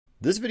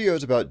This video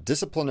is about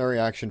disciplinary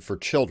action for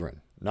children,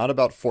 not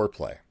about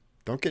foreplay.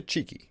 Don't get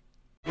cheeky.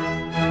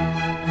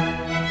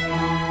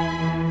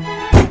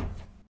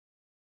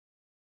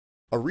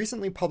 A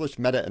recently published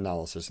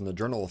meta-analysis in the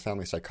Journal of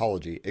Family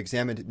Psychology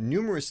examined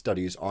numerous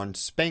studies on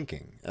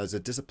spanking as a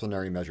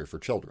disciplinary measure for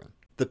children.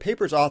 The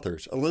paper's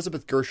authors,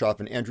 Elizabeth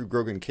Gershoff and Andrew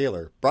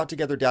Grogan-Kaler, brought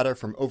together data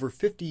from over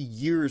 50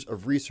 years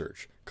of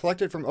research,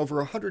 collected from over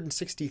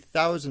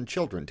 160,000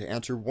 children to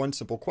answer one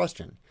simple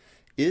question: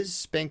 is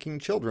spanking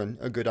children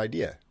a good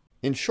idea?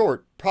 In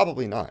short,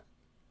 probably not.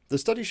 The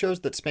study shows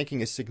that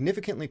spanking is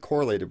significantly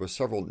correlated with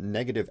several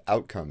negative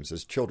outcomes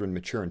as children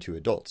mature into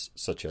adults,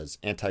 such as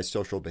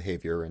antisocial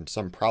behavior and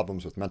some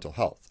problems with mental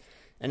health,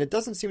 and it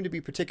doesn't seem to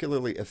be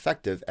particularly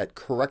effective at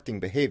correcting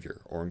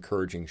behavior or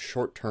encouraging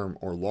short-term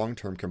or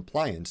long-term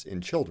compliance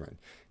in children,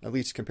 at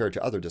least compared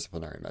to other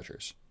disciplinary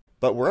measures.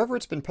 But wherever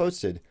it's been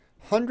posted,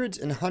 hundreds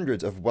and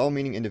hundreds of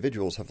well-meaning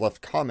individuals have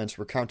left comments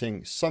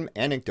recounting some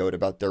anecdote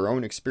about their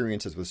own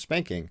experiences with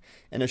spanking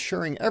and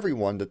assuring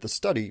everyone that the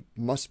study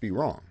must be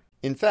wrong.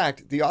 In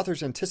fact, the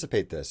authors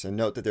anticipate this and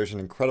note that there's an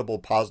incredible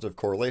positive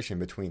correlation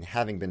between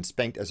having been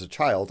spanked as a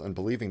child and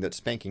believing that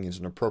spanking is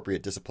an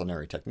appropriate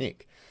disciplinary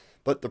technique.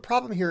 But the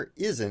problem here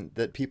isn't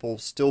that people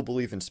still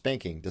believe in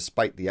spanking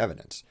despite the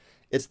evidence.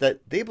 It's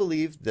that they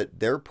believe that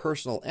their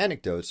personal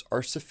anecdotes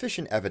are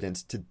sufficient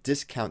evidence to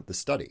discount the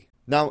study.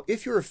 Now,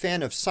 if you're a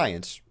fan of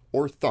science,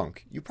 or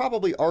THUNK, you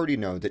probably already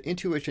know that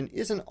intuition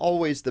isn't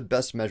always the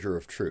best measure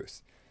of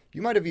truth.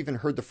 You might have even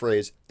heard the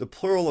phrase, the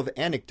plural of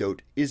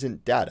anecdote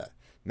isn't data,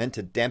 meant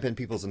to dampen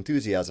people's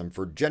enthusiasm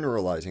for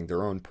generalizing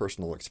their own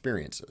personal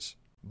experiences.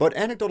 But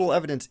anecdotal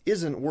evidence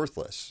isn't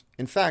worthless.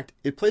 In fact,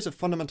 it plays a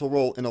fundamental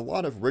role in a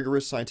lot of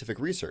rigorous scientific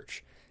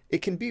research.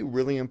 It can be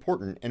really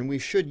important, and we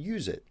should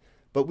use it,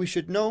 but we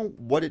should know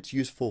what it's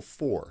useful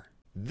for.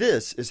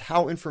 This is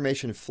how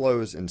information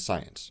flows in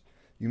science.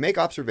 You make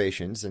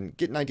observations and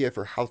get an idea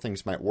for how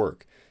things might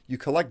work. You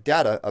collect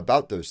data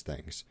about those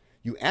things.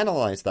 You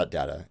analyze that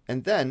data,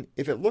 and then,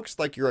 if it looks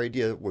like your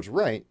idea was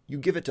right, you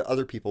give it to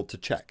other people to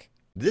check.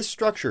 This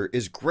structure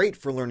is great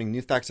for learning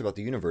new facts about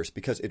the universe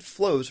because it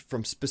flows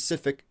from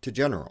specific to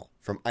general,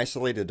 from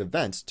isolated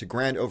events to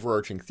grand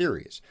overarching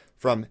theories,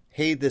 from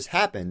hey, this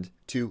happened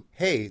to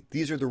hey,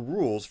 these are the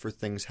rules for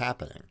things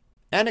happening.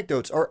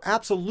 Anecdotes are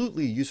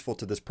absolutely useful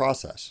to this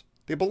process.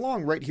 They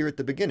belong right here at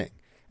the beginning,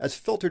 as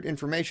filtered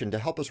information to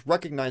help us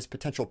recognize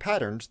potential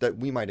patterns that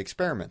we might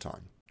experiment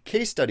on.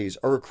 Case studies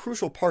are a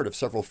crucial part of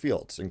several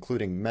fields,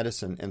 including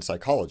medicine and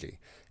psychology,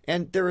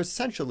 and they're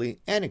essentially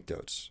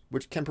anecdotes,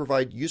 which can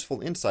provide useful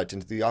insights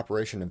into the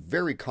operation of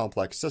very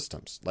complex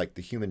systems, like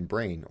the human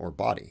brain or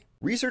body.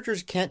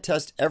 Researchers can't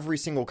test every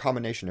single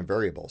combination of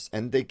variables,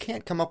 and they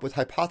can't come up with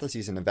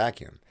hypotheses in a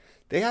vacuum.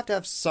 They have to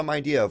have some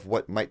idea of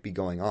what might be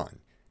going on,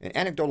 and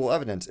anecdotal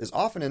evidence is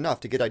often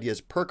enough to get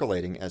ideas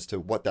percolating as to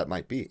what that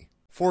might be.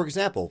 For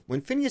example, when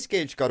Phineas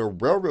Gage got a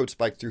railroad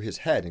spike through his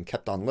head and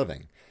kept on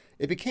living,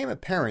 it became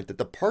apparent that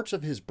the parts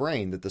of his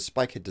brain that the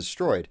spike had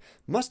destroyed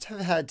must have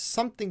had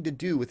something to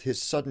do with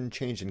his sudden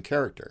change in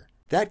character.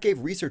 That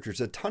gave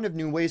researchers a ton of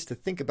new ways to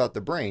think about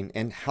the brain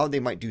and how they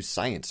might do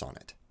science on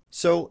it.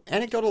 So,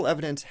 anecdotal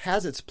evidence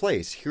has its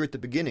place here at the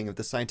beginning of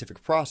the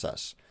scientific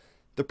process.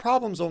 The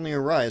problems only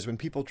arise when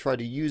people try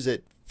to use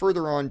it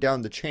further on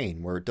down the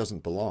chain where it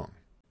doesn't belong.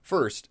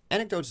 First,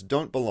 anecdotes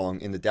don't belong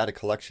in the data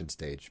collection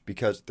stage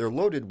because they're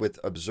loaded with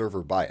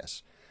observer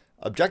bias.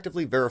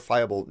 Objectively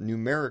verifiable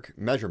numeric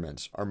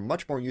measurements are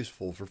much more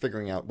useful for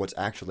figuring out what's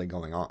actually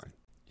going on.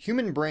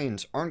 Human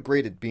brains aren't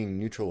great at being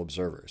neutral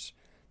observers.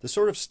 The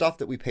sort of stuff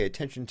that we pay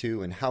attention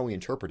to and how we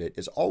interpret it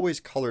is always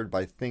colored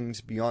by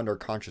things beyond our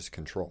conscious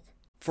control.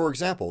 For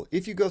example,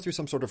 if you go through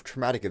some sort of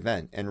traumatic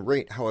event and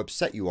rate how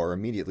upset you are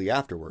immediately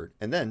afterward,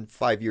 and then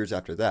 5 years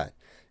after that,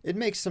 it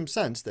makes some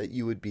sense that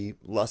you would be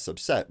less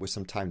upset with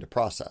some time to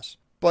process.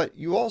 But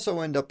you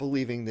also end up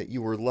believing that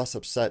you were less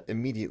upset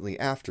immediately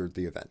after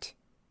the event,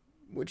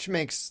 which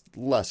makes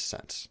less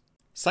sense.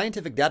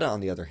 Scientific data, on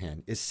the other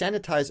hand, is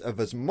sanitized of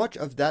as much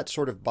of that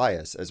sort of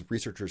bias as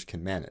researchers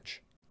can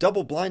manage.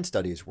 Double-blind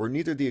studies where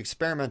neither the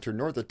experimenter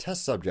nor the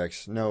test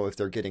subjects know if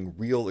they're getting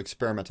real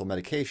experimental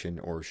medication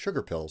or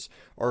sugar pills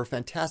are a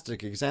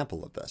fantastic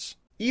example of this.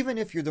 Even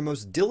if you're the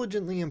most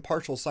diligently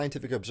impartial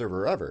scientific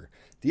observer ever,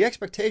 the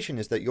expectation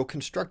is that you'll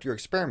construct your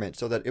experiment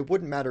so that it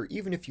wouldn't matter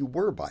even if you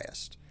were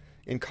biased.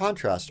 In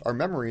contrast, our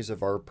memories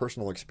of our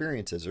personal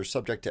experiences are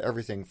subject to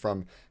everything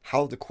from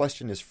how the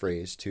question is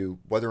phrased to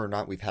whether or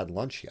not we've had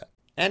lunch yet.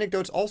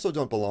 Anecdotes also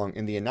don't belong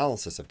in the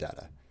analysis of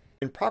data.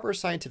 In proper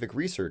scientific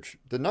research,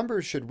 the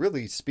numbers should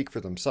really speak for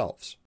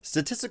themselves.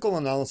 Statistical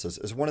analysis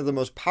is one of the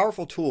most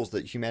powerful tools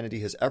that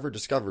humanity has ever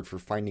discovered for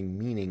finding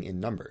meaning in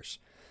numbers.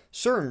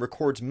 CERN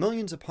records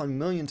millions upon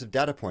millions of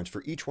data points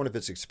for each one of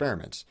its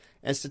experiments,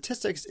 and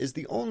statistics is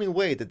the only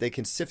way that they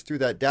can sift through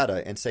that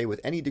data and say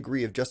with any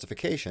degree of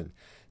justification,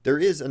 there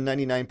is a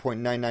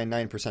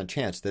 99.999%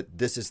 chance that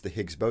this is the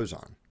Higgs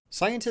boson.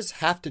 Scientists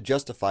have to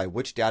justify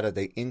which data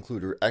they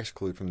include or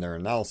exclude from their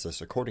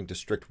analysis according to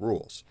strict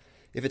rules.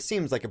 If it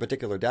seems like a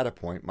particular data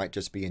point might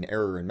just be an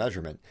error in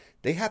measurement,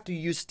 they have to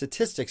use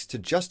statistics to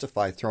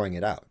justify throwing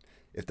it out.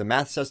 If the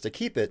math says to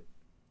keep it,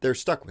 they're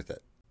stuck with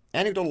it.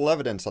 Anecdotal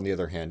evidence, on the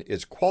other hand,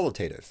 is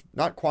qualitative,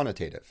 not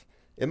quantitative.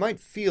 It might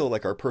feel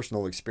like our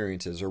personal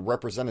experiences are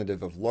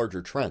representative of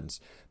larger trends,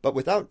 but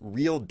without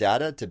real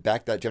data to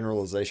back that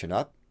generalization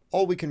up,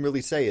 all we can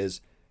really say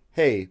is,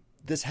 hey,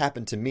 this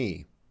happened to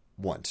me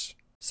once.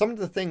 Some of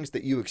the things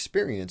that you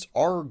experience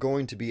are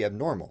going to be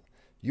abnormal.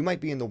 You might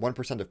be in the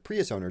 1% of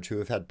Prius owners who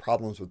have had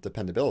problems with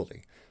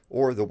dependability,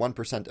 or the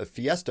 1% of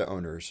Fiesta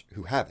owners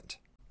who haven't.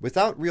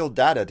 Without real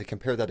data to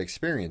compare that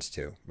experience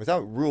to, without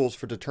rules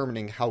for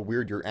determining how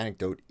weird your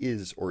anecdote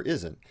is or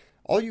isn't,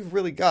 all you've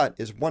really got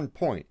is one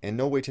point and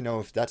no way to know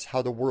if that's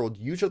how the world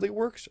usually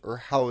works or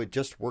how it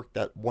just worked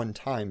that one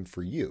time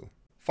for you.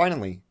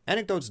 Finally,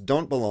 anecdotes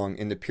don't belong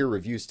in the peer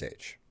review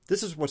stage.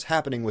 This is what's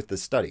happening with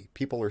this study.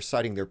 People are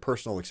citing their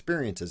personal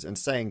experiences and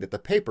saying that the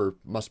paper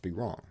must be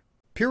wrong.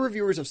 Peer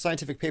reviewers of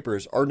scientific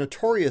papers are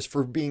notorious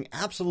for being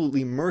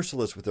absolutely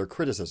merciless with their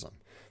criticism,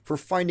 for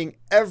finding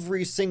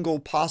every single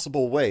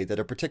possible way that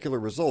a particular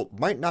result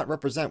might not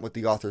represent what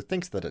the author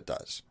thinks that it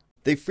does.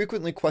 They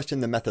frequently question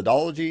the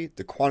methodology,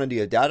 the quantity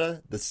of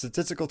data, the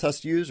statistical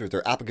test used, or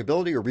their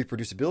applicability or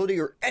reproducibility,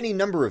 or any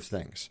number of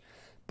things.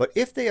 But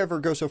if they ever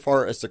go so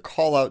far as to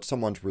call out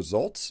someone's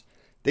results,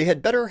 they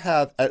had better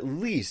have at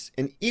least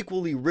an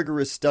equally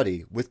rigorous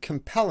study with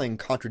compelling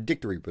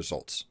contradictory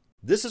results.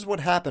 This is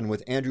what happened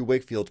with Andrew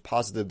Wakefield's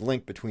positive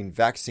link between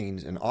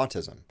vaccines and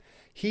autism.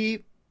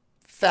 He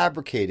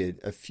fabricated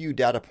a few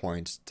data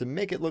points to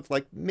make it look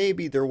like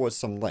maybe there was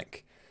some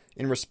link.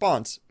 In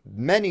response,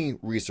 many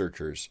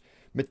researchers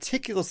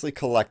meticulously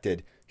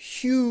collected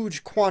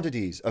huge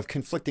quantities of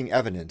conflicting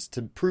evidence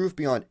to prove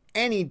beyond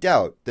any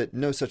doubt that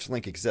no such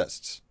link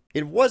exists.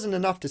 It wasn't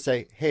enough to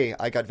say, hey,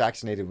 I got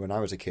vaccinated when I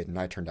was a kid and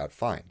I turned out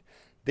fine.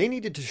 They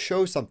needed to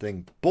show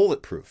something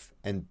bulletproof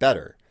and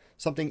better,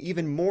 something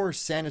even more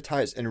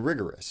sanitized and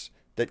rigorous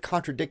that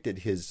contradicted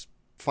his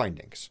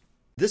findings.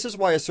 This is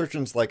why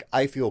assertions like,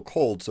 I feel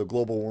cold, so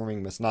global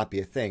warming must not be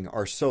a thing,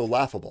 are so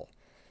laughable.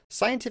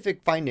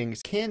 Scientific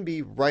findings can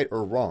be right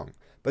or wrong,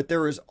 but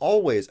there is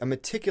always a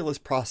meticulous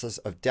process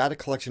of data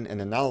collection and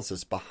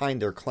analysis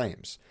behind their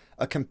claims,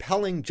 a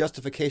compelling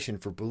justification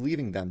for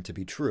believing them to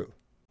be true.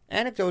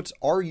 Anecdotes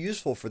are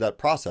useful for that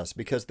process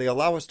because they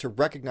allow us to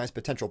recognize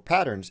potential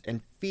patterns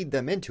and feed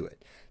them into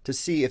it, to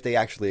see if they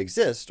actually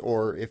exist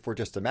or if we're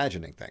just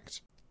imagining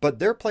things. But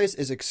their place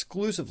is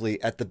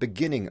exclusively at the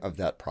beginning of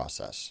that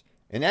process.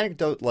 An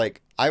anecdote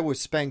like, I was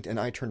spanked and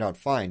I turned out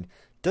fine,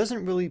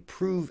 doesn't really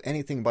prove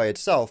anything by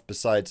itself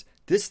besides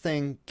this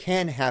thing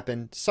can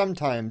happen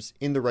sometimes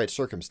in the right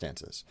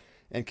circumstances.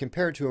 And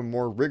compared to a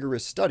more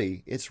rigorous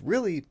study, it's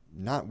really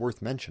not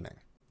worth mentioning.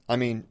 I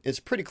mean, it's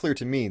pretty clear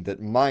to me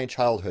that my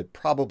childhood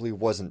probably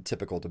wasn't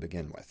typical to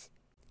begin with.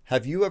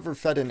 Have you ever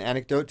fed an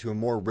anecdote to a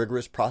more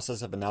rigorous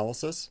process of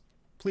analysis?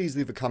 Please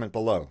leave a comment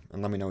below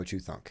and let me know what you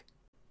think.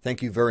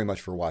 Thank you very much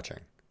for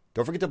watching.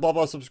 Don't forget to blah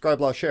blah subscribe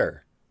blah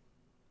share.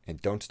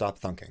 And don't stop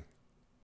thunking.